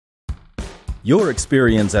Your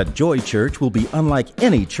experience at Joy Church will be unlike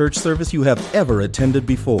any church service you have ever attended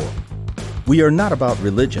before. We are not about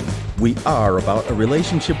religion. We are about a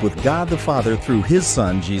relationship with God the Father through His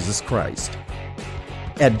Son, Jesus Christ.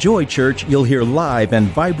 At Joy Church, you'll hear live and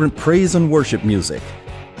vibrant praise and worship music.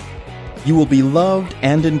 You will be loved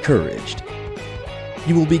and encouraged.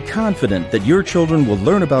 You will be confident that your children will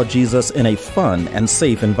learn about Jesus in a fun and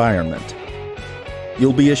safe environment.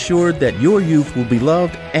 You'll be assured that your youth will be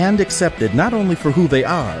loved and accepted not only for who they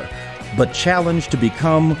are, but challenged to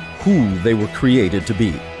become who they were created to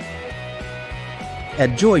be.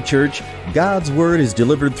 At Joy Church, God's Word is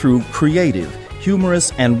delivered through creative,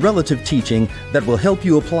 humorous, and relative teaching that will help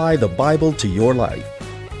you apply the Bible to your life.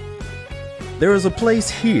 There is a place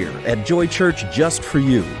here at Joy Church just for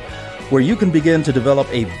you, where you can begin to develop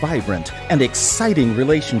a vibrant and exciting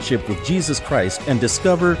relationship with Jesus Christ and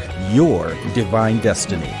discover your divine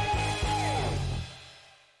destiny.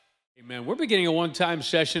 Amen. We're beginning a one-time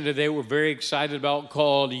session today we're very excited about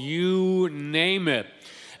called You Name It.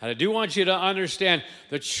 And I do want you to understand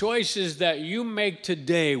the choices that you make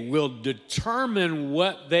today will determine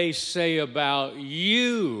what they say about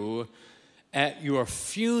you at your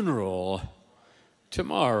funeral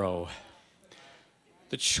tomorrow.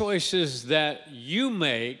 The choices that you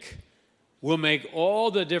make will make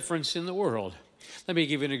all the difference in the world. Let me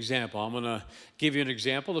give you an example. I'm going to give you an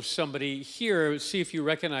example of somebody here. See if you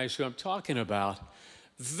recognize who I'm talking about.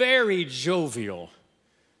 Very jovial,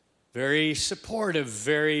 very supportive,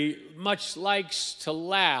 very much likes to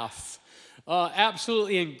laugh.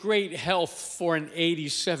 Absolutely in great health for an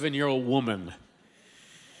 87-year-old woman.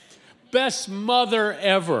 Best mother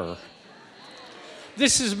ever.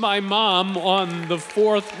 This is my mom on the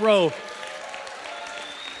fourth row.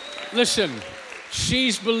 Listen,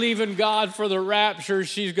 she's believing God for the rapture.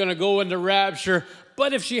 She's going to go into rapture.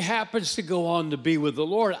 But if she happens to go on to be with the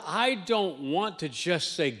Lord, I don't want to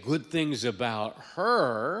just say good things about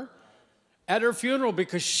her at her funeral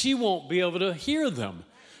because she won't be able to hear them.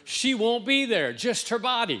 She won't be there, just her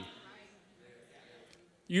body.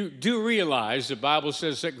 You do realize the Bible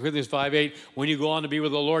says, 2 Corinthians 5:8, when you go on to be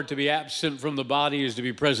with the Lord, to be absent from the body is to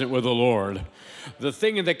be present with the Lord. The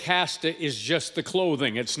thing in the casket is just the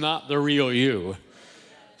clothing. It's not the real you.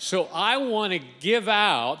 So I want to give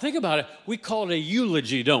out, think about it, we call it a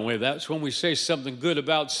eulogy, don't we? That's when we say something good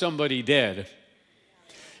about somebody dead.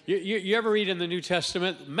 You ever read in the New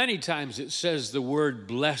Testament? Many times it says the word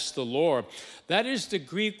bless the Lord. That is the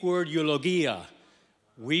Greek word eulogia.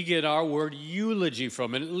 We get our word eulogy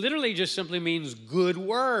from it. It literally just simply means good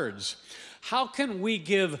words. How can we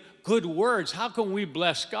give good words? How can we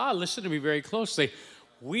bless God? Listen to me very closely.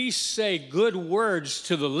 We say good words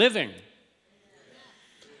to the living.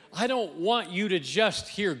 I don't want you to just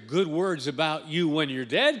hear good words about you when you're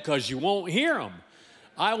dead because you won't hear them.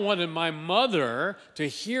 I wanted my mother to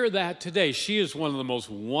hear that today. She is one of the most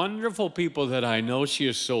wonderful people that I know. She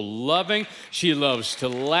is so loving. She loves to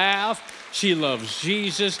laugh. She loves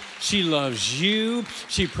Jesus. She loves you.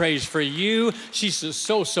 She prays for you. She's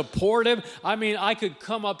so supportive. I mean, I could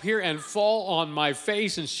come up here and fall on my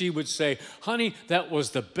face and she would say, honey, that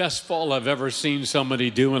was the best fall I've ever seen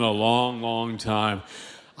somebody do in a long, long time.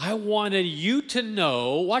 I wanted you to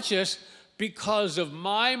know, watch this, because of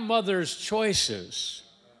my mother's choices,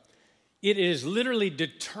 it is literally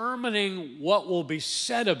determining what will be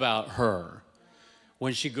said about her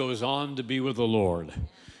when she goes on to be with the Lord.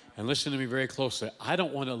 And listen to me very closely. I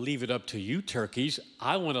don't want to leave it up to you turkeys.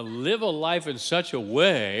 I want to live a life in such a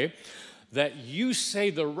way that you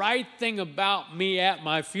say the right thing about me at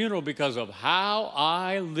my funeral because of how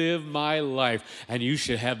I live my life. And you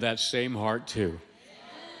should have that same heart too.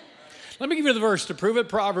 Let me give you the verse to prove it.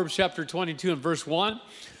 Proverbs chapter 22 and verse 1.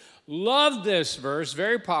 Love this verse,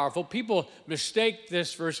 very powerful. People mistake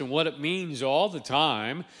this verse and what it means all the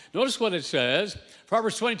time. Notice what it says.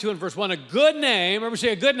 Proverbs 22 and verse 1, a good name, everybody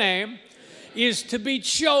say a good name, is to be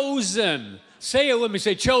chosen. Say it with me,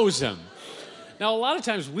 say chosen. Now, a lot of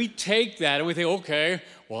times we take that and we think, okay,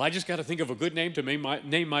 well, I just got to think of a good name to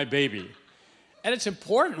name my baby. And it's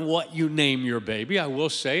important what you name your baby. I will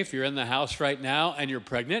say, if you're in the house right now and you're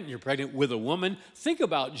pregnant with a woman, think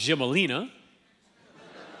about Jimelina.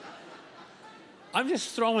 I'm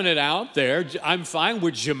just throwing it out there. I'm fine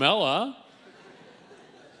with Jamela.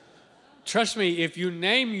 Trust me, if you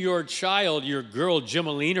name your child, your girl,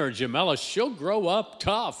 Jimelina or Jamela, she'll grow up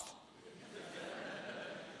tough.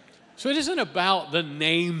 So it isn't about the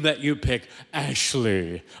name that you pick,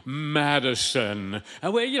 Ashley, Madison.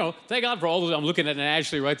 And thank God for all those. I'm looking at an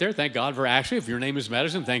Ashley right there. Thank God for Ashley. If your name is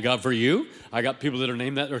Madison, thank God for you. I got people that are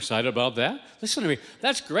named that are excited about that. Listen to me.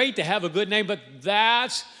 That's great to have a good name, but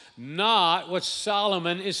that's not what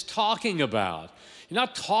Solomon is talking about. He's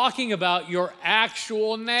not talking about your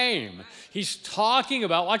actual name. He's talking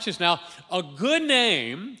about, watch this now, a good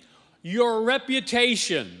name, your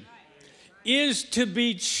reputation is to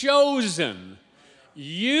be chosen.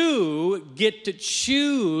 You get to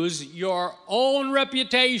choose your own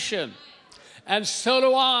reputation. And so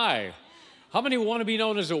do I. How many want to be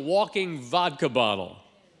known as a walking vodka bottle?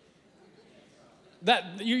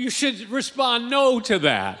 That you should respond no to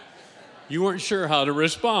that. You weren't sure how to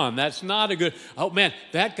respond. That's not a good, oh man,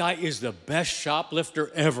 that guy is the best shoplifter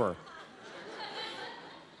ever.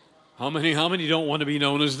 How many don't want to be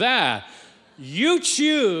known as that? You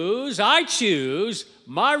choose, I choose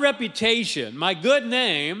my reputation, my good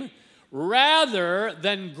name, rather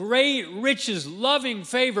than great riches, loving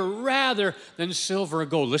favor, rather than silver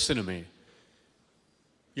and gold. Listen to me.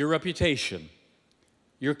 Your reputation,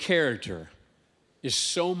 your character is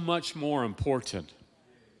so much more important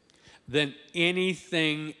than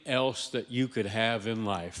anything else that you could have in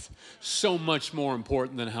life. So much more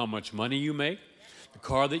important than how much money you make, the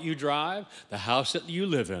car that you drive, the house that you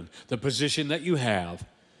live in, the position that you have.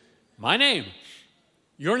 My name,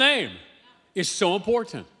 your name is so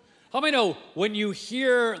important. How many know when you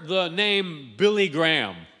hear the name Billy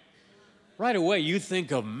Graham, right away you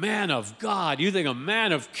think of man of God, you think of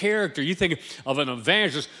man of character, you think of an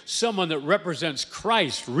evangelist, someone that represents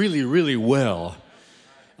Christ really, really well.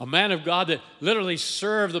 A man of God that literally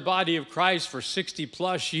served the body of Christ for 60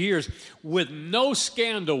 plus years with no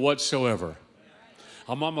scandal whatsoever.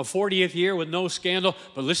 I'm on my 40th year with no scandal,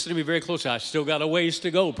 but listen to me very closely. I still got a ways to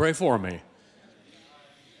go. Pray for me.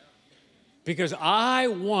 Because I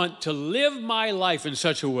want to live my life in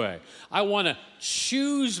such a way. I want to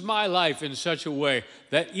choose my life in such a way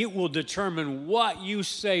that it will determine what you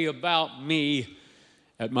say about me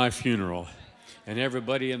at my funeral. And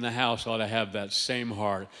everybody in the house ought to have that same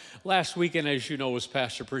heart. Last weekend, as you know, was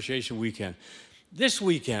Pastor Appreciation Weekend. This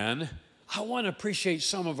weekend, I want to appreciate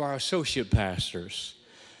some of our associate pastors,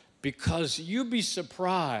 because you'd be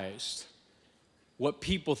surprised what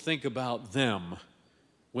people think about them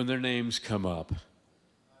when their names come up.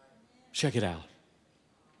 Check it out.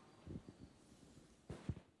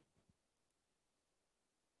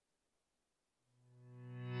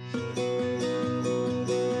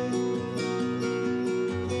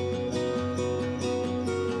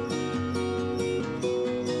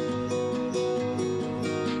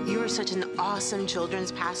 Such an awesome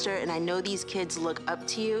children's pastor, and I know these kids look up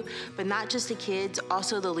to you, but not just the kids,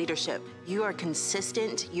 also the leadership. You are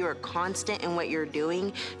consistent, you are constant in what you're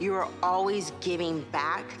doing. You are always giving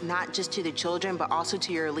back, not just to the children, but also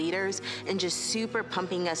to your leaders, and just super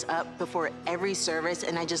pumping us up before every service,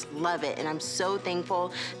 and I just love it. And I'm so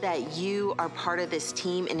thankful that you are part of this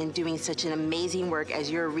team and in doing such an amazing work as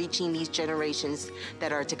you're reaching these generations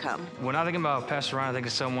that are to come. When I think about Pastor Ryan, I think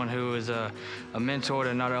of someone who is a mentor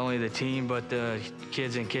to not only the team, but the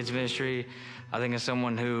kids in kids ministry. I think of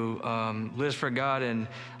someone who lives for God and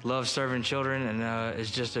loves serving children, and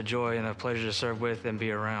it's just a joy and a pleasure to serve with and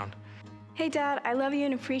be around. Hey Dad, I love you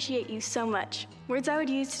and appreciate you so much. Words I would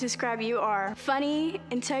use to describe you are funny,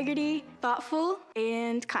 integrity, thoughtful,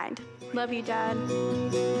 and kind. Love you, Dad.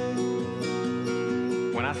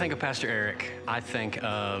 When I think of Pastor Eric, I think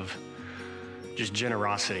of just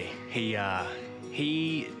generosity.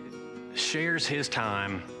 He shares his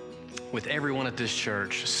time with everyone at this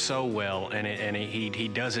church so well, and he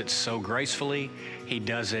does it so gracefully. He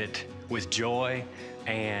does it with joy,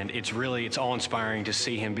 and it's awe-inspiring to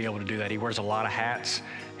see him be able to do that. He wears a lot of hats,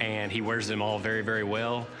 and he wears them all very, very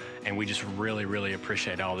well, and we just really, really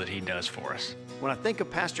appreciate all that he does for us. When I think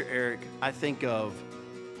of Pastor Eric, I think of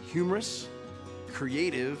humorous,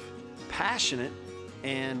 creative, passionate,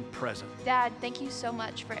 and present. Dad, thank you so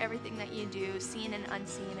much for everything that you do, seen and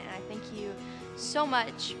unseen, and I thank you so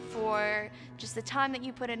much for just the time that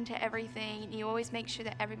you put into everything. You always make sure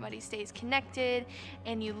that everybody stays connected,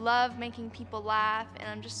 and you love making people laugh, and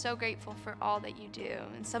I'm just so grateful for all that you do.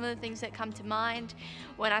 And some of the things that come to mind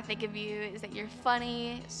when I think of you is that you're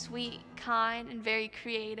funny, sweet, kind, and very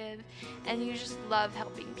creative, and you just love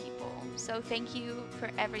helping people. So thank you for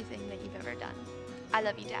everything that you've ever done. I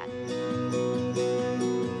love you, Dad.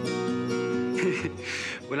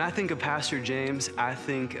 When I think of Pastor James, I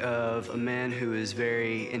think of a man who is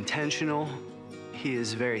very intentional. He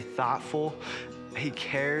is very thoughtful. He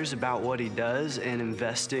cares about what he does and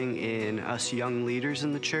investing in us young leaders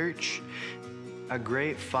in the church. A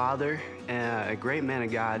great father and a great man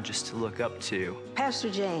of God just to look up to. Pastor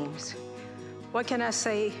James, what can I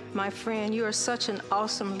say, my friend? You are such an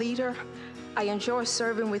awesome leader. I enjoy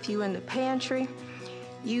serving with you in the pantry.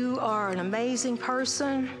 You are an amazing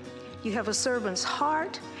person. You have a servant's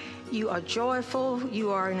heart, You are joyful.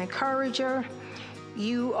 You are an encourager.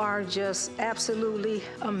 You are just absolutely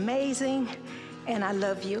amazing, and I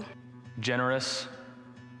love you. Generous,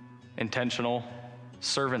 intentional,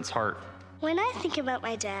 servant's heart. When I think about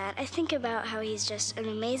my dad, I think about how he's just an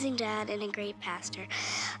amazing dad and a great pastor.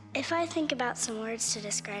 If I think about some words to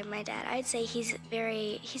describe my dad, I'd say he's a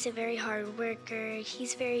very hard worker,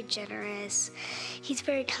 he's very generous, he's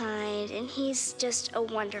very kind, and he's just a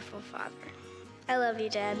wonderful father. I love you,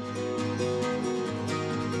 Dad.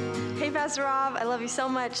 Hey, Pastor Rob, I love you so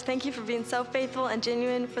much. Thank you for being so faithful and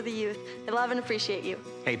genuine for the youth. I love and appreciate you.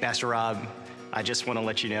 Hey, Pastor Rob, I just want to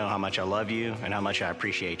let you know how much I love you and how much I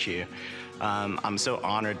appreciate you. I'm so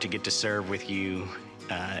honored to get to serve with you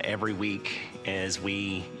every week as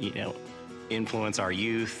we, influence our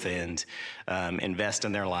youth and invest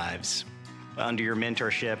in their lives. Under your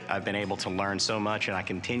mentorship, I've been able to learn so much, and I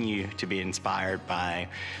continue to be inspired by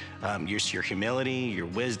your humility, your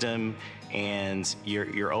wisdom, and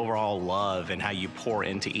your overall love and how you pour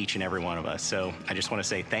into each and every one of us. So I just want to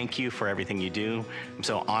say thank you for everything you do. I'm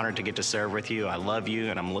so honored to get to serve with you. I love you,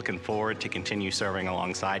 and I'm looking forward to continue serving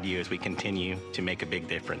alongside you as we continue to make a big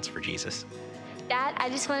difference for Jesus. Dad, I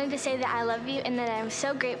just wanted to say that I love you and that I'm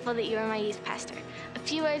so grateful that you are my youth pastor. A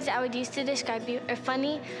few words I would use to describe you are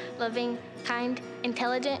funny, loving, kind,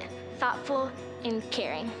 intelligent, thoughtful, and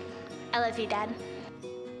caring. I love you, Dad.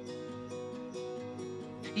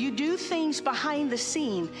 You do things behind the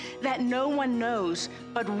scene that no one knows,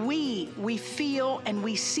 but we feel and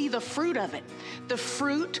we see the fruit of it. The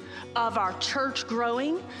fruit of our church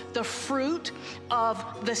growing, the fruit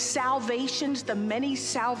of the salvations, the many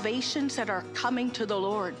salvations that are coming to the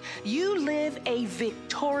Lord. You live a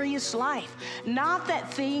victorious life. Not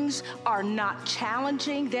that things are not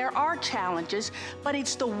challenging. There are challenges, but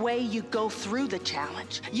it's the way you go through the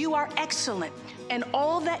challenge. You are excellent. And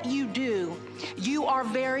all that you do, you are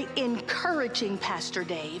very encouraging, Pastor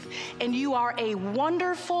Dave, and you are a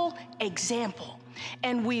wonderful example.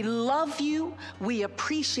 And we love you, we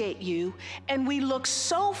appreciate you, and we look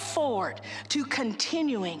so forward to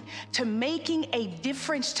continuing to making a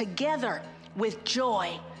difference together with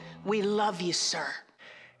joy. We love you, sir.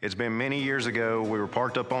 It's been many years ago. We were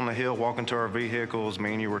parked up on the hill walking to our vehicles.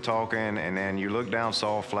 Me and you were talking, and then you looked down,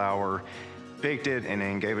 saw a flower, picked it, and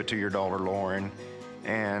then gave it to your daughter, Lauren.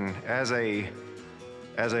 And as a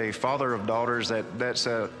father of daughters,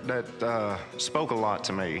 that spoke a lot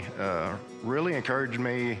to me. Really encouraged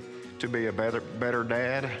me to be a better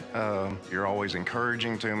dad. You're always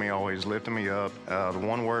encouraging to me, always lifting me up. The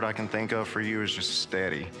one word I can think of for you is just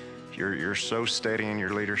steady. You're so steady in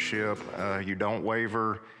your leadership. You don't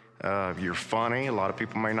waver. You're funny. A lot of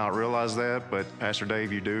people may not realize that, but Pastor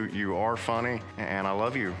Dave, you are funny, and I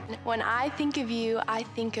love you. When I think of you, I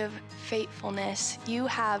think of faithfulness. You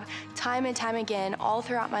have time and time again, all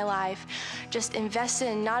throughout my life, just invested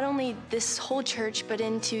in not only this whole church, but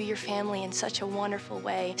into your family in such a wonderful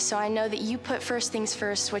way. So I know that you put first things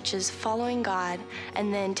first, which is following God,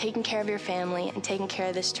 and then taking care of your family and taking care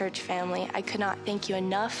of this church family. I could not thank you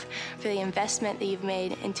enough for the investment that you've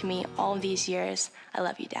made into me all of these years. I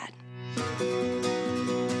love you, Dad.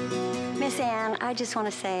 Miss Ann, I just want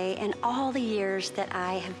to say, in all the years that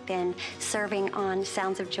I have been serving on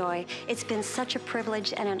Sounds of Joy, it's been such a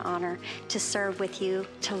privilege and an honor to serve with you,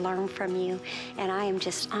 to learn from you, and I am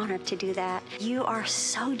just honored to do that. You are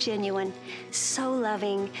so genuine, so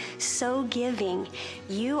loving, so giving.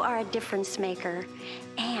 You are a difference maker,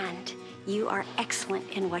 and you are excellent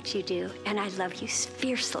in what you do, and I love you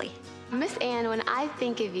fiercely. Miss Ann, when I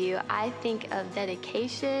think of you, I think of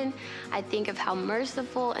dedication. I think of how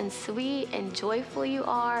merciful and sweet and joyful you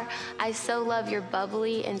are. I so love your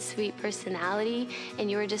bubbly and sweet personality,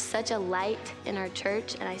 and you are just such a light in our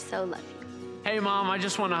church, and I so love you. Hey, Mom, I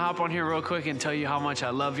just want to hop on here real quick and tell you how much I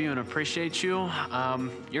love you and appreciate you.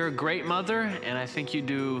 You're a great mother, and I think you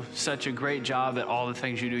do such a great job at all the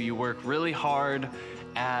things you do. You work really hard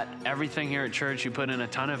at everything here at church. You put in a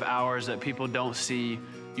ton of hours that people don't see.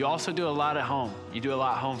 You also do a lot at home. You do a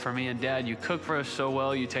lot at home for me and Dad. You cook for us so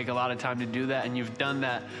well. You take a lot of time to do that, and you've done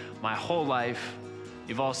that my whole life.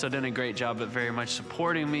 You've also done a great job at very much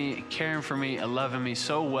supporting me, caring for me, and loving me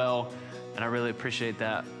so well, and I really appreciate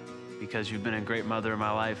that because you've been a great mother in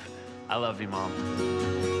my life. I love you, Mom.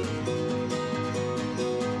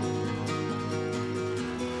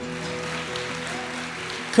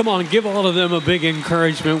 Come on, give all of them a big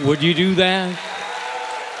encouragement. Would you do that?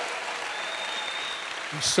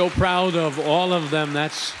 I'm so proud of all of them.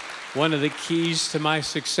 That's one of the keys to my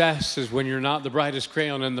success is when you're not the brightest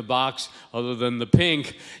crayon in the box other than the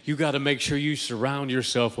pink, you got to make sure you surround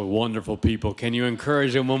yourself with wonderful people. Can you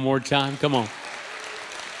encourage them one more time? Come on.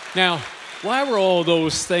 Now, Why were all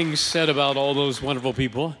those things said about all those wonderful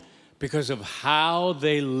people? Because of how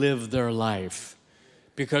they lived their life.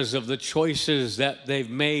 Because of the choices that they've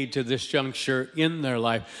made to this juncture in their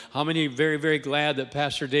life. How many are very, very glad that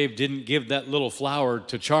Pastor Dave didn't give that little flower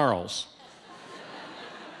to Charles?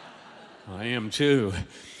 I am too.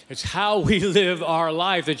 It's how we live our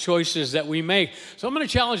life, the choices that we make. So I'm going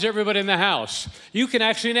to challenge everybody in the house. You can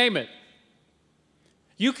actually name it.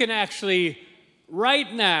 You can actually,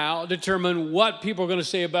 right now, determine what people are going to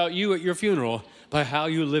say about you at your funeral by how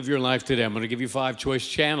you live your life today. I'm going to give you 5 choice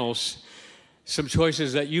channels. Some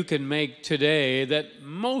choices that you can make today that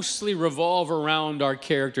mostly revolve around our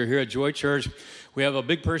character here at Joy Church. We have a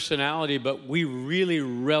big personality, but we really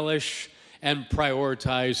relish and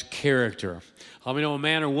prioritize character. I mean, a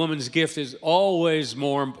man or woman's gift is always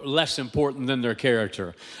less important than their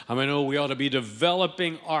character. I mean, we ought to be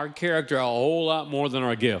developing our character a whole lot more than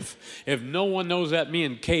our gift. If no one knows that, me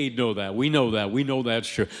and Cade know that. We know that. We know that's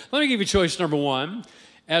true. Let me give you choice number 1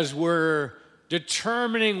 as we're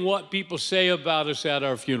determining what people say about us at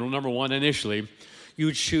our funeral. Number 1, initially,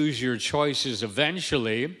 you choose your choices.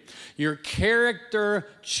 Eventually, your character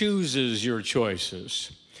chooses your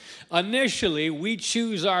choices. Initially, we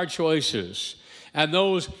choose our choices, and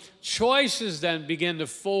those choices then begin to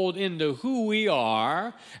fold into who we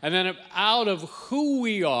are, and then out of who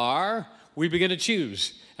we are, we begin to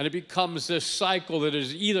choose. And it becomes this cycle that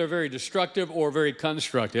is either very destructive or very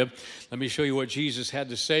constructive. Let me show you what Jesus had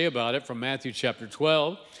to say about it from Matthew chapter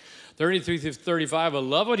 12, 33 through 35. I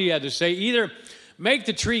love what he had to say. Either make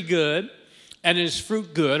the tree good and his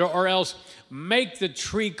fruit good, or else make the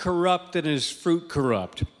tree corrupt and his fruit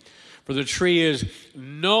corrupt. For the tree is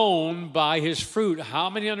known by his fruit. How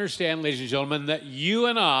many understand, ladies and gentlemen, that you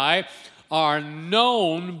and I are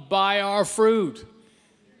known by our fruit?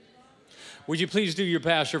 Would you please do your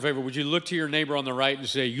pastor a favor? Would you look to your neighbor on the right and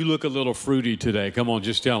say, you look a little fruity today? Come on,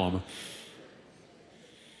 just tell him.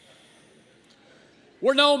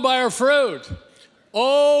 We're known by our fruit.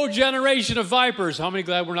 Oh, generation of vipers. How many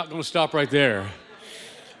glad we're not going to stop right there?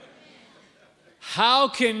 How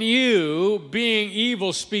can you, being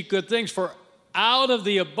evil, speak good things? For out of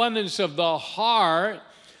the abundance of the heart,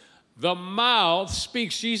 the mouth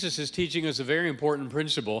speaks. Jesus is teaching us a very important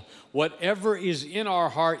principle. Whatever is in our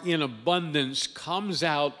heart in abundance comes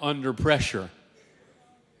out under pressure.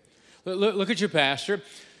 Look at your pastor.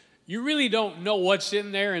 You really don't know what's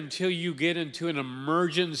in there until you get into an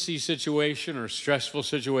emergency situation or stressful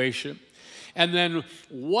situation. And then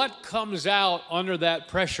what comes out under that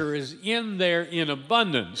pressure is in there in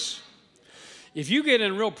abundance. If you get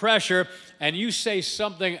in real pressure and you say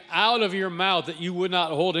something out of your mouth that you would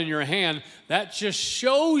not hold in your hand, that just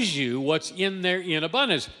shows you what's in there in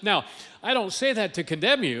abundance. Now, I don't say that to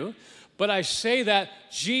condemn you, but I say that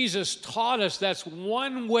Jesus taught us that's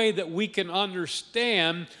one way that we can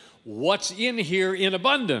understand what's in here in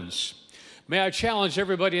abundance. May I challenge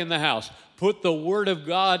everybody in the house, put the Word of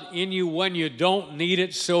God in you when you don't need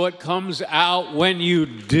it so it comes out when you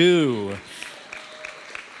do.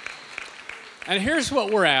 And here's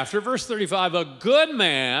what we're after. Verse 35, a good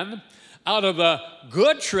man out of the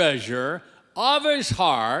good treasure of his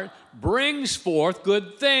heart brings forth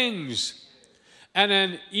good things. And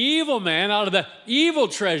an evil man out of the evil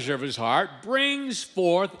treasure of his heart brings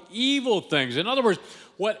forth evil things. In other words,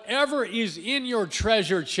 whatever is in your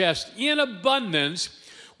treasure chest in abundance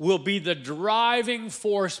will be the driving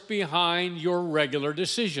force behind your regular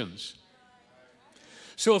decisions.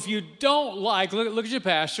 So if you don't look at your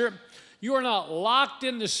pastor, you are not locked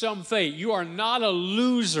into some fate. You are not a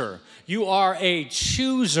loser. You are a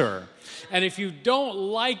chooser. And if you don't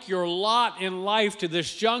like your lot in life to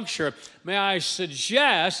this juncture, may I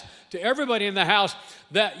suggest to everybody in the house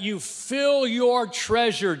that you fill your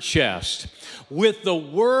treasure chest with the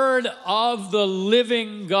Word of the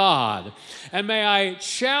living God. And may I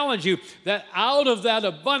challenge you that out of that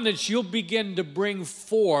abundance, you'll begin to bring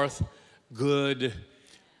forth good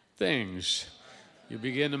things. You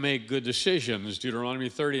begin to make good decisions. Deuteronomy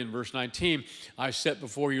 30 and verse 19, I set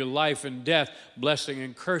before you life and death, blessing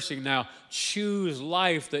and cursing. Now choose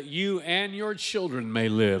life that you and your children may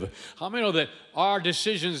live. How many know that our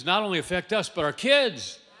decisions not only affect us, but our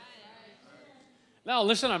kids? Now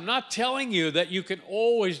listen, I'm not telling you that you can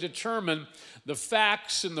always determine the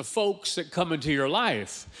facts and the folks that come into your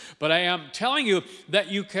life. But I am telling you that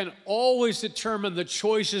you can always determine the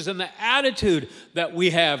choices and the attitude that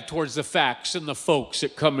we have towards the facts and the folks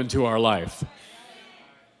that come into our life.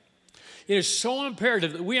 It is so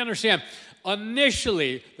imperative that we understand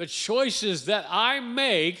initially the choices that I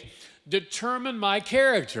make determine my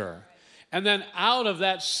character. And then out of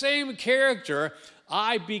that same character,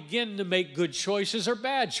 I begin to make good choices or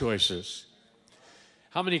bad choices.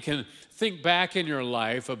 How many can think back in your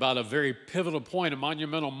life about a very pivotal point, a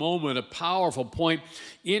monumental moment, a powerful point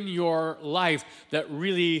in your life that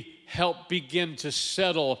really helped begin to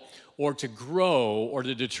settle or to grow or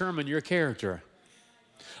to determine your character?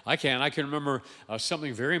 I can remember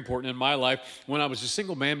something very important in my life when I was a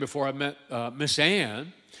single man before I met Miss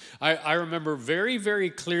Ann. I remember very, very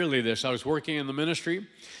clearly this. I was working in the ministry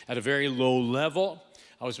at a very low level.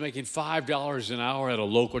 I was making $5 an hour at a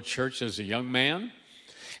local church as a young man.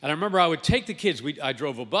 And I remember I would take the kids. I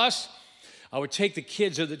drove a bus. I would take the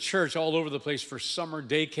kids of the church all over the place for summer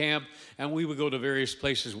day camp, and we would go to various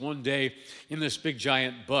places. One day in this big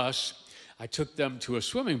giant bus, I took them to a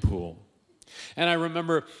swimming pool. And I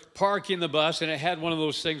remember parking the bus, and it had one of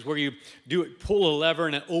those things where you pull a lever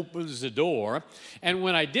and it opens the door. And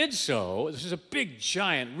when I did so, this is a big,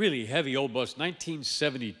 giant, really heavy old bus,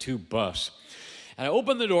 1972 bus. And I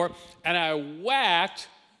opened the door, and I whacked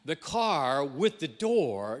the car with the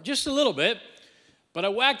door just a little bit, but I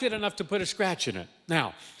whacked it enough to put a scratch in it.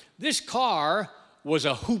 Now, this car was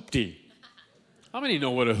a hoopty. How many know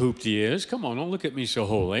what a hoopty is? Come on, don't look at me so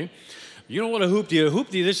holy. You know what a hoopty is? A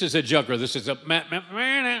hoopty, this is a junker. This is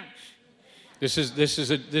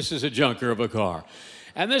a junker of a car.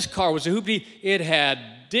 And this car was a hoopty. It had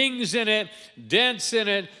dings in it, dents in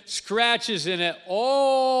it, scratches in it,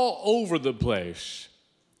 all over the place.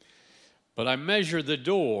 But I measured the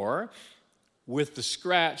door with the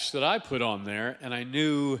scratch that I put on there, and I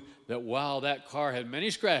knew that while that car had many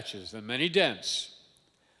scratches and many dents,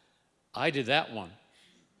 I did that one.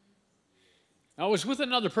 I was with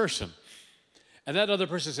another person, and that other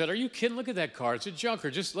person said, "Are you kidding? Look at that car. It's a junker.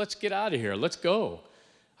 Just let's get out of here. Let's go."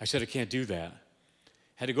 I said, "I can't do that."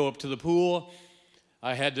 Had to go up to the pool.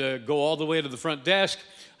 I had to go all the way to the front desk.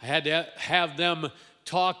 I had to have them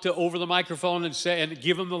talk to over the microphone and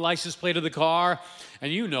give them the license plate of the car.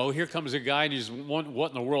 And you know, here comes a guy and he's wondering what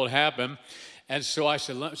in the world happened. And so I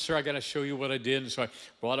said, "Sir, I got to show you what I did." And so I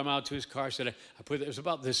brought him out to his car. I said, it was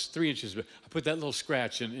about this 3 inches, but I put that little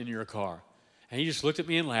scratch in your car. And he just looked at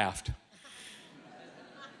me and laughed.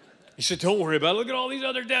 He said, "Don't worry about it. Look at all these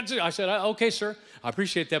other dents." I said, "Okay, sir, I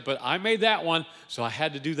appreciate that, but I made that one, so I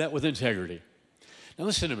had to do that with integrity." Now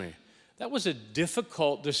listen to me. That was a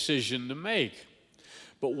difficult decision to make.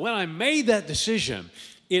 But when I made that decision,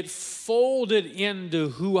 it folded into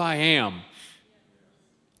who I am.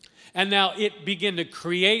 And now it began to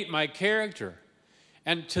create my character.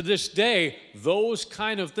 And to this day, those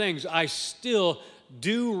kind of things, I still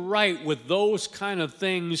do right with those kind of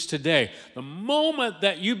things today. The moment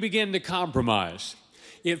that you begin to compromise,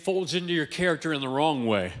 it folds into your character in the wrong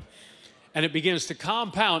way. And it begins to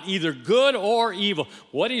compound either good or evil.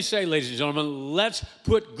 What do you say, ladies and gentlemen? Let's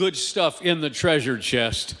put good stuff in the treasure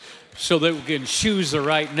chest so that we can choose the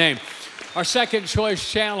right name. Our second choice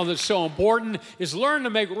channel that's so important is learn to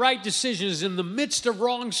make right decisions in the midst of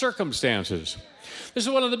wrong circumstances. This is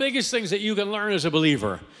one of the biggest things that you can learn as a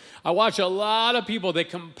believer. I watch a lot of people, they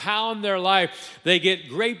compound their life. They get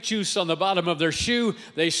grape juice on the bottom of their shoe.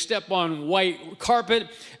 They step on white carpet,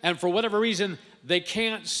 and for whatever reason, they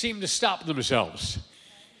can't seem to stop themselves.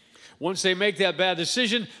 Once they make that bad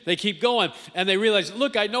decision, they keep going, and they realize,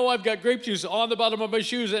 look, I know I've got grape juice on the bottom of my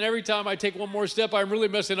shoes, and every time I take one more step, I'm really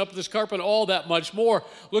messing up this carpet all that much more.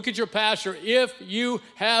 Look at your pastor. If you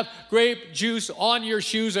have grape juice on your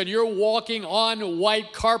shoes and you're walking on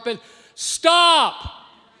white carpet, stop.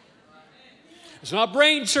 It's not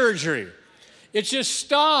brain surgery. It's just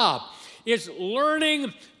stop. It's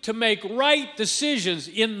learning to make right decisions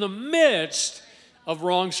in the midst of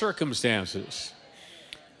wrong circumstances.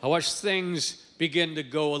 I watch things begin to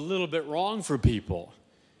go a little bit wrong for people,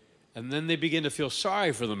 and then they begin to feel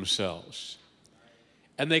sorry for themselves.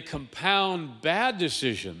 And they compound bad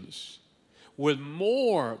decisions with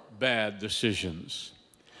more bad decisions,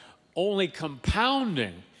 only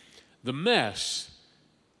compounding the mess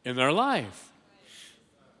in their life.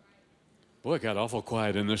 Boy, it got awful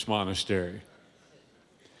quiet in this monastery.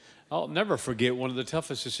 I'll never forget one of the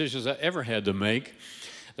toughest decisions I ever had to make.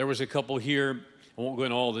 There was a couple here, I won't go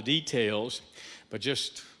into all the details, but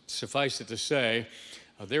just suffice it to say,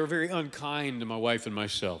 they were very unkind to my wife and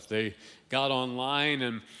myself. They got online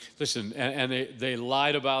and listen, and they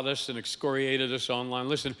lied about us and excoriated us online.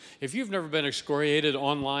 Listen, if you've never been excoriated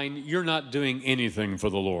online, you're not doing anything for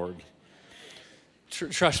the Lord.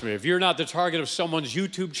 Trust me, if you're not the target of someone's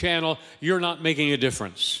YouTube channel, you're not making a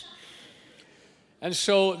difference. And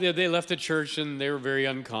so they left the church and they were very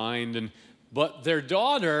unkind. But their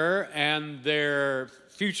daughter and their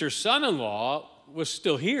future son-in-law was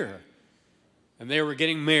still here. And they were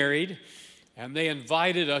getting married. And they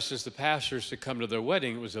invited us as the pastors to come to their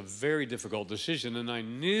wedding. It was a very difficult decision. And I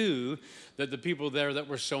knew that the people there that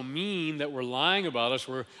were so mean, that were lying about us,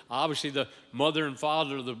 were obviously the mother and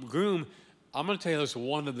father of the groom. I'm going to tell you, this was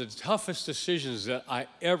one of the toughest decisions that I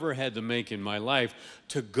ever had to make in my life,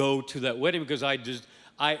 to go to that wedding, because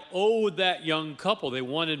I owed that young couple. They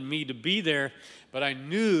wanted me to be there, but I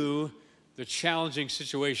knew the challenging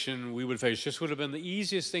situation we would face. Just would have been the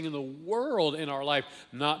easiest thing in the world in our life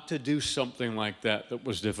not to do something like that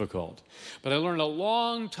was difficult. But I learned a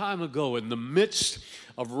long time ago, in the midst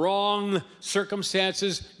of wrong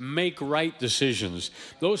circumstances, make right decisions.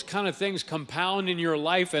 Those kind of things compound in your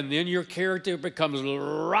life, and then your character becomes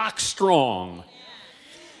rock strong.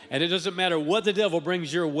 And it doesn't matter what the devil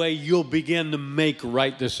brings your way, you'll begin to make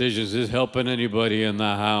right decisions. Is helping anybody in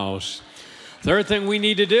the house? Third thing we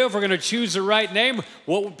need to do, if we're going to choose the right name,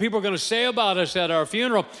 what people are going to say about us at our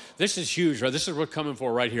funeral, this is huge, right? This is what we're coming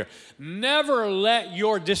for right here. Never let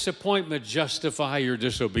your disappointment justify your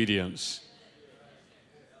disobedience.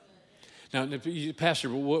 Now,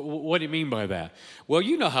 Pastor, what do you mean by that? Well,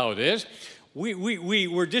 you know how it is.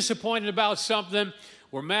 We're disappointed about something.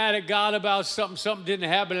 We're mad at God about something. Something didn't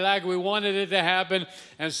happen like we wanted it to happen.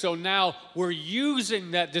 And so now we're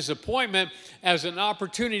using that disappointment as an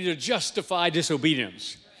opportunity to justify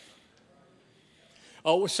disobedience.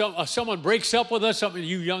 Oh, someone breaks up with us.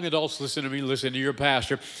 You young adults, listen to me, listen to your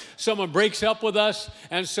pastor. Someone breaks up with us,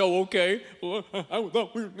 and so, okay, well, I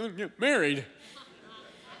thought we were going to get married.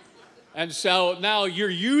 And so now you're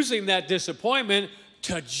using that disappointment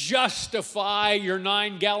to justify your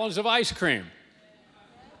 9 gallons of ice cream.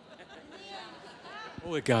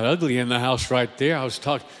 Oh, it got ugly in the house right there. I was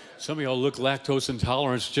talking, some of y'all look lactose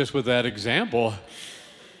intolerant just with that example.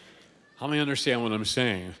 How many understand what I'm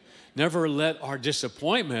saying? Never let our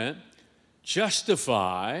disappointment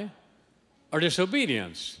justify our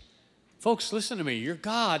disobedience. Folks, listen to me. Your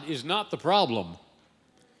God is not the problem.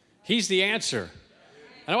 He's the answer.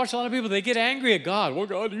 And I watch a lot of people, they get angry at God. Well,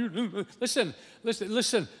 God, listen.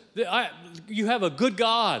 You have a good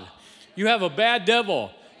God. You have a bad devil.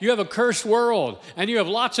 You have a cursed world, and you have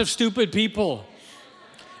lots of stupid people.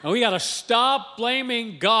 And we got to stop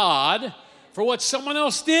blaming God for what someone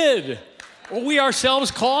else did or we ourselves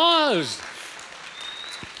caused.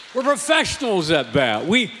 We're professionals at that.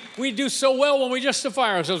 We do so well when we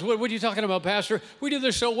justify ourselves. What are you talking about, Pastor? We do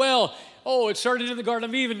this so well. Oh, it started in the Garden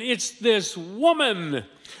of Eden. It's this woman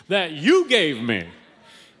that you gave me.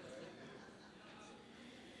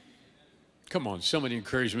 Come on, somebody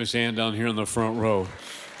encourage Miss Ann down here in the front row.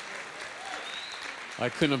 I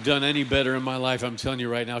couldn't have done any better in my life. I'm telling you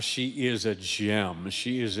right now, she is a gem.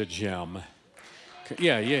 She is a gem.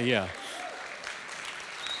 Yeah.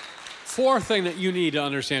 Fourth thing that you need to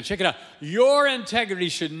understand, check it out. Your integrity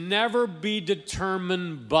should never be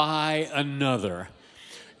determined by another.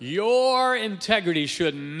 Your integrity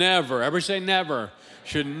should never, everybody say never,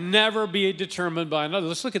 should never be determined by another.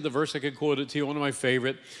 Let's look at the verse. I could quote it to you, one of my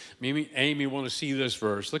favorite. Amy want to see this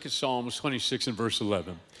verse. Look at Psalms 26 and verse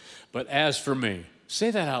 11. But as for me,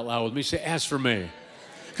 say that out loud with me. Say, as for me.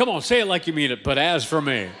 Come on, say it like you mean it, but as for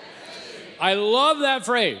me. I love that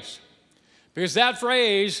phrase because that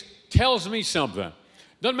phrase tells me something.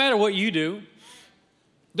 Doesn't matter what you do.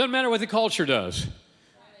 Doesn't matter what the culture does.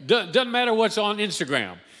 Doesn't matter what's on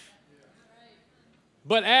Instagram.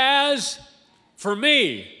 But as for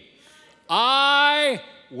me, I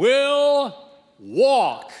will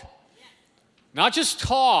walk. Not just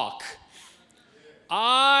talk.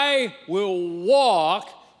 I will walk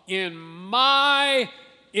in my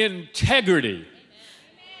integrity.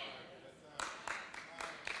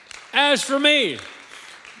 As for me,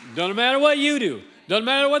 doesn't matter what you do. Doesn't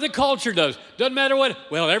matter what the culture does. Doesn't matter what,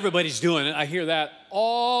 well, everybody's doing it. I hear that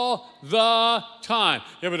all the time.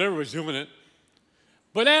 Yeah, but everybody's doing it.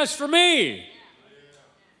 But as for me,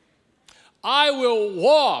 I will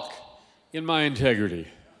walk in my integrity.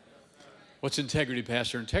 What's integrity,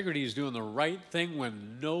 Pastor? Integrity is doing the right thing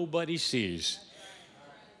when nobody sees.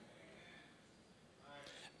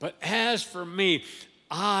 But as for me,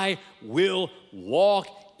 I will walk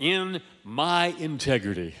in my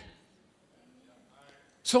integrity.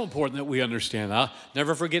 So important that we understand. I'll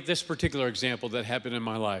never forget this particular example that happened in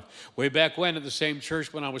my life. Way back when at the same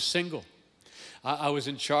church when I was single. I was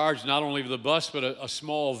in charge not only of the bus, but a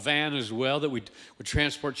small van as well that would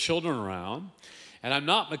transport children around. And I'm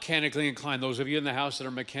not mechanically inclined. Those of you in the house that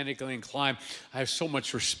are mechanically inclined, I have so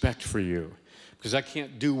much respect for you because I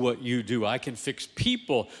can't do what you do. I can fix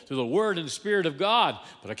people through the Word and Spirit of God,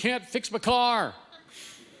 but I can't fix my car.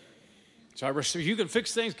 So you can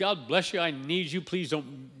fix things. God bless you. I need you. Please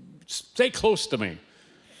don't stay close to me.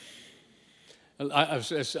 I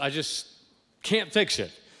just Can't fix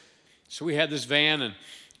it. So we had this van,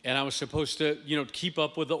 and I was supposed to, keep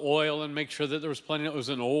up with the oil and make sure that there was plenty. It was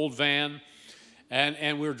an old van,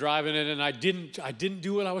 and we were driving it, and I didn't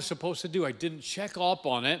do what I was supposed to do. I didn't check up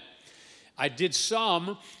on it. I did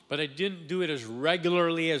some, but I didn't do it as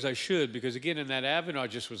regularly as I should, because again, in that avenue, I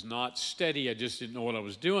just was not steady. I just didn't know what I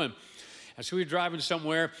was doing. And so we were driving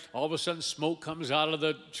somewhere. All of a sudden, smoke comes out of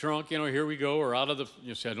the trunk. Here we go, or out of the.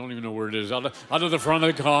 I don't even know where it is. Out of the front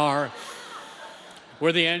of the car,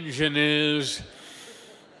 where the engine is,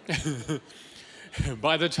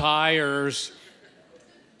 by the tires.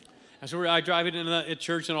 And so I drive it at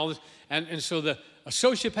church and all this. And so the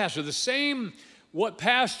associate pastor, the same, what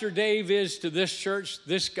Pastor Dave is to this church,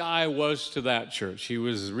 this guy was to that church. He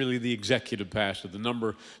was really the executive pastor, the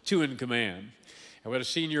number 2 in command. And we had a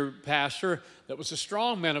senior pastor that was a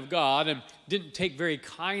strong man of God and didn't take very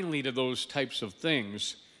kindly to those types of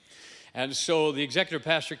things. And so the executive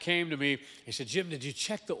pastor came to me. He said, Jim, did you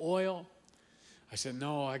check the oil? I said,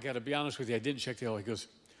 no, I got to be honest with you. I didn't check the oil. He goes,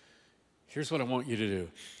 here's what I want you to do.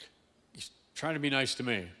 He's trying to be nice to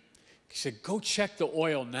me. He said, go check the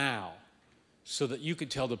oil now so that you can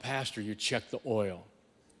tell the pastor you checked the oil.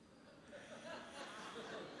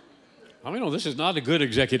 How many know this is not a good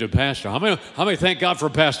executive pastor? How many thank God for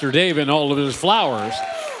Pastor Dave and all of his flowers?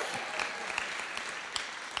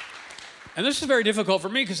 And this is very difficult for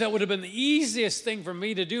me because that would have been the easiest thing for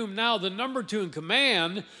me to do. Now, the number 2 in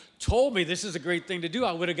command told me this is a great thing to do.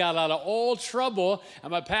 I would have got out of all trouble,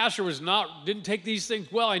 and my pastor didn't take these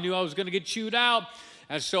things well. I knew I was going to get chewed out.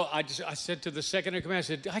 And so I said to the second in command, I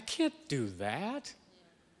said, I can't do that.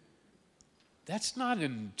 That's not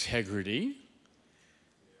integrity.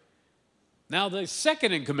 Now, the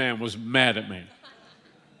second in command was mad at me.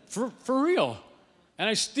 For real. And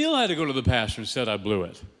I still had to go to the pastor and said I blew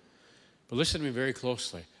it. But listen to me very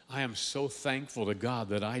closely. I am so thankful to God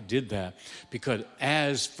that I did that, because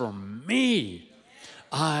as for me,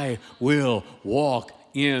 I will walk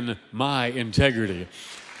in my integrity.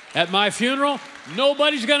 At my funeral,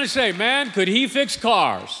 nobody's going to say, man, could he fix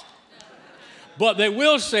cars? But they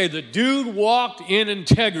will say the dude walked in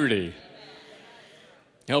integrity.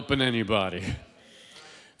 Helping anybody.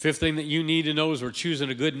 5th thing that you need to know is we're choosing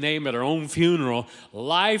a good name at our own funeral.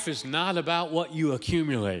 Life is not about what you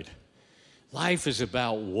accumulate. Life is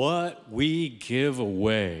about what we give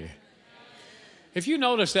away. If you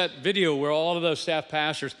notice that video where all of those staff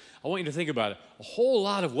pastors, I want you to think about it. A whole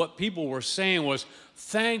lot of what people were saying was,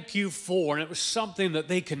 thank you for, and it was something that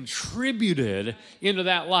they contributed into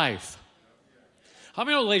that life. How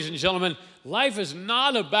many know, ladies and gentlemen, life is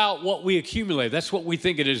not about what we accumulate. That's what we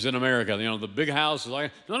think it is in America. The big house.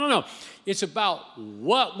 No. It's about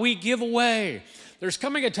what we give away. There's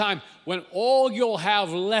coming a time when all you'll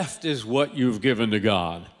have left is what you've given to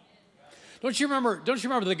God. Don't you remember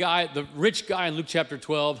the rich guy in Luke chapter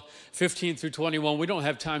 12, 15 through 21? We don't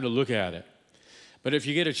have time to look at it. But if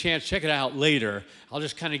you get a chance, check it out later. I'll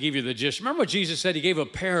just kind of give you the gist. Remember what Jesus said? He gave a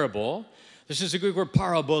parable. This is the Greek word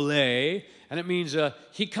parabole, and it means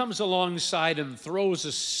he comes alongside and throws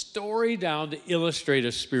a story down to illustrate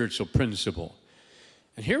a spiritual principle.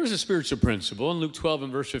 And here is a spiritual principle. In Luke 12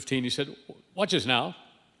 and verse 15, he said, watch this now.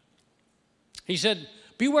 He said,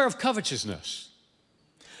 beware of covetousness.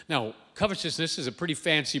 Now, covetousness is a pretty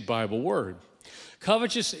fancy Bible word.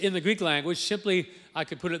 Covetous in the Greek language, simply, I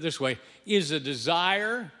could put it this way, is a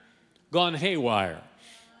desire gone haywire.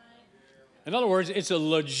 In other words, it's a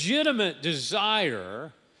legitimate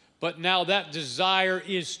desire, but now that desire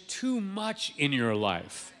is too much in your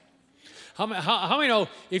life. How many know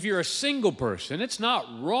if you're a single person, it's not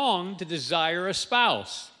wrong to desire a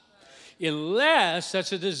spouse, unless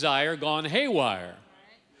that's a desire gone haywire.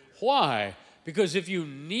 Why? Because if you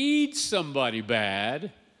need somebody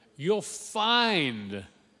bad, you'll find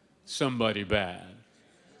somebody bad.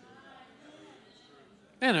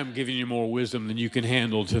 And I'm giving you more wisdom than you can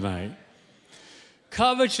handle tonight.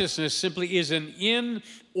 Covetousness simply is an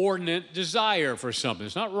inordinate desire for something.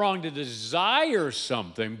 It's not wrong to desire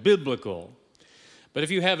something biblical. But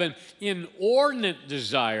if you have an inordinate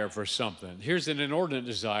desire for something, here's an inordinate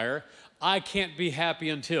desire, I can't be happy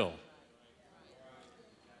until.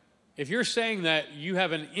 If you're saying that you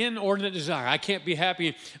have an inordinate desire, I can't be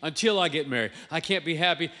happy until I get married. I can't be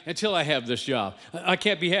happy until I have this job. I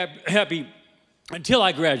can't be happy until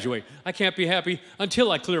I graduate. I can't be happy until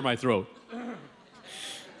I clear my throat.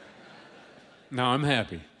 Now I'm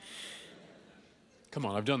happy. Come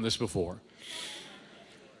on, I've done this before.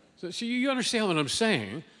 So you understand what I'm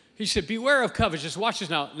saying? He said, beware of covetousness. Watch this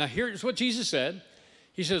now. Now here's what Jesus said.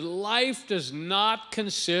 He said, life does not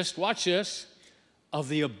consist, watch this, of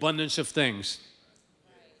the abundance of things.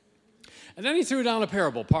 And then he threw down a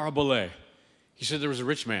parable, parabole. He said there was a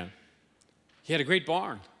rich man. He had a great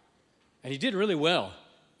barn, and he did really well.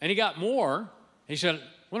 And he got more. He said,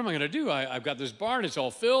 what am I going to do? I've got this barn. It's all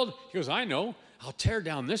filled. He goes, I know. I'll tear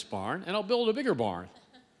down this barn, and I'll build a bigger barn.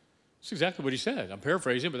 That's exactly what he said. I'm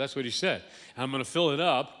paraphrasing, but that's what he said. And I'm going to fill it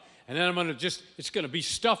up, and then I'm going to it's going to be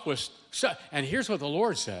stuffed with stuff. And here's what the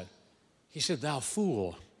Lord said. He said, thou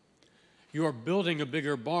fool, you are building a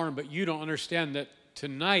bigger barn, but you don't understand that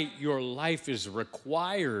tonight your life is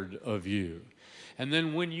required of you. And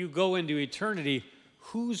then when you go into eternity,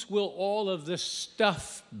 whose will all of this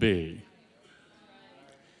stuff be?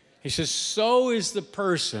 He says, so is the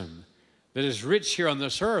person that is rich here on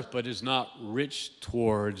this earth, but is not rich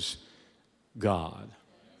towards God.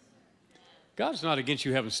 God's not against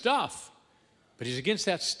you having stuff, but he's against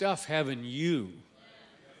that stuff having you.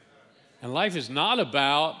 And life is not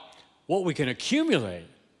about what we can accumulate.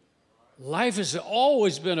 Life has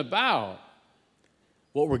always been about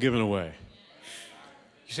what we're giving away.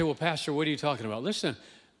 You say, well, Pastor, what are you talking about? Listen,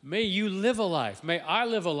 may you live a life, may I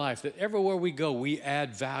live a life that everywhere we go, we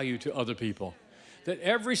add value to other people. That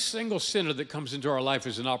every single sinner that comes into our life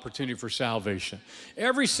is an opportunity for salvation.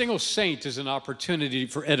 Every single saint is an opportunity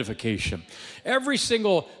for edification. Every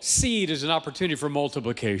single seed is an opportunity for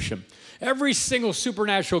multiplication. Every single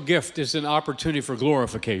supernatural gift is an opportunity for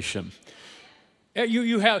glorification.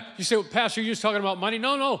 You say, well, Pastor, you're just talking about money.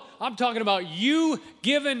 No, I'm talking about you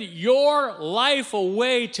giving your life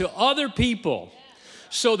away to other people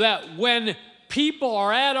so that when people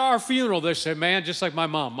are at our funeral, they say, man, just like my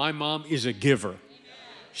mom is a giver.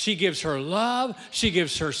 She gives her love, she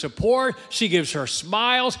gives her support, she gives her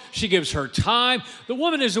smiles, she gives her time. The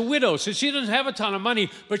woman is a widow, so she doesn't have a ton of money,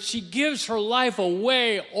 but she gives her life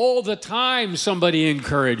away all the time. Somebody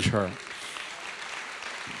encourage her.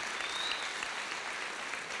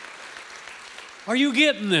 Are you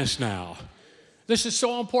getting this now? This is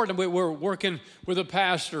so important. We're working with a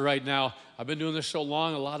pastor right now. I've been doing this so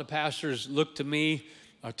long, a lot of pastors look to me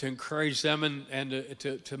to encourage them and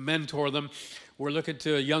to mentor them. We're looking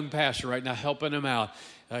to a young pastor right now, helping him out.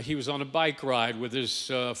 He was on a bike ride with his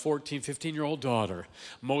 14, 15-year-old daughter.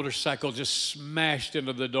 Motorcycle just smashed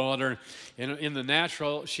into the daughter. In the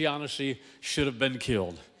natural, she honestly should have been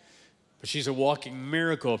killed. But she's a walking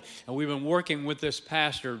miracle. And we've been working with this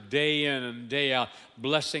pastor day in and day out,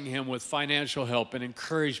 blessing him with financial help and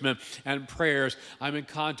encouragement and prayers. I'm in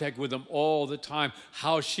contact with him all the time.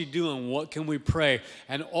 How's she doing? What can we pray?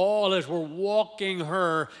 And all as we're walking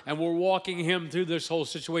her and we're walking him through this whole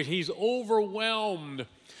situation, he's overwhelmed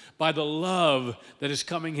by the love that is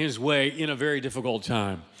coming his way in a very difficult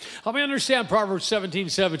time. Help me understand Proverbs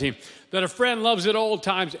 17:17, that a friend loves at all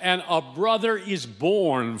times and a brother is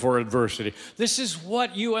born for adversity. This is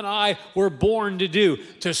what you and I were born to do,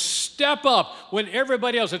 to step up when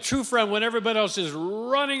everybody else, a true friend, when everybody else is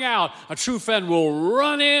running out, a true friend will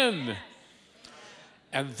run in.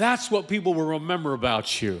 And that's what people will remember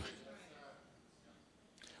about you.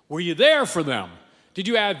 Were you there for them? Did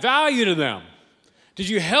you add value to them? Did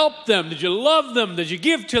you help them? Did you love them? Did you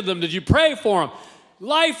give to them? Did you pray for them?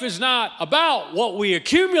 Life is not about what we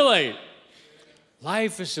accumulate.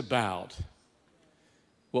 Life is about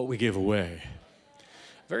what we give away.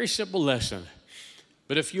 Very simple lesson.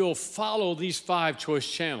 But if you'll follow these 5 choice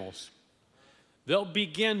channels, they'll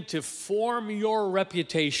begin to form your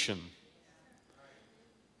reputation.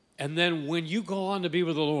 And then when you go on to be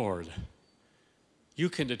with the Lord, you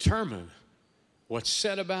can determine what's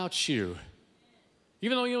said about you.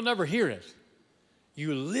 Even though you'll never hear it,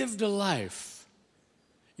 you lived a life.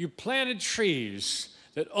 You planted trees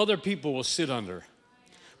that other people will sit under.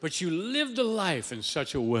 But you lived a life in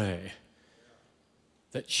such a way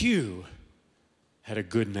that you had a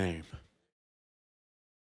good name.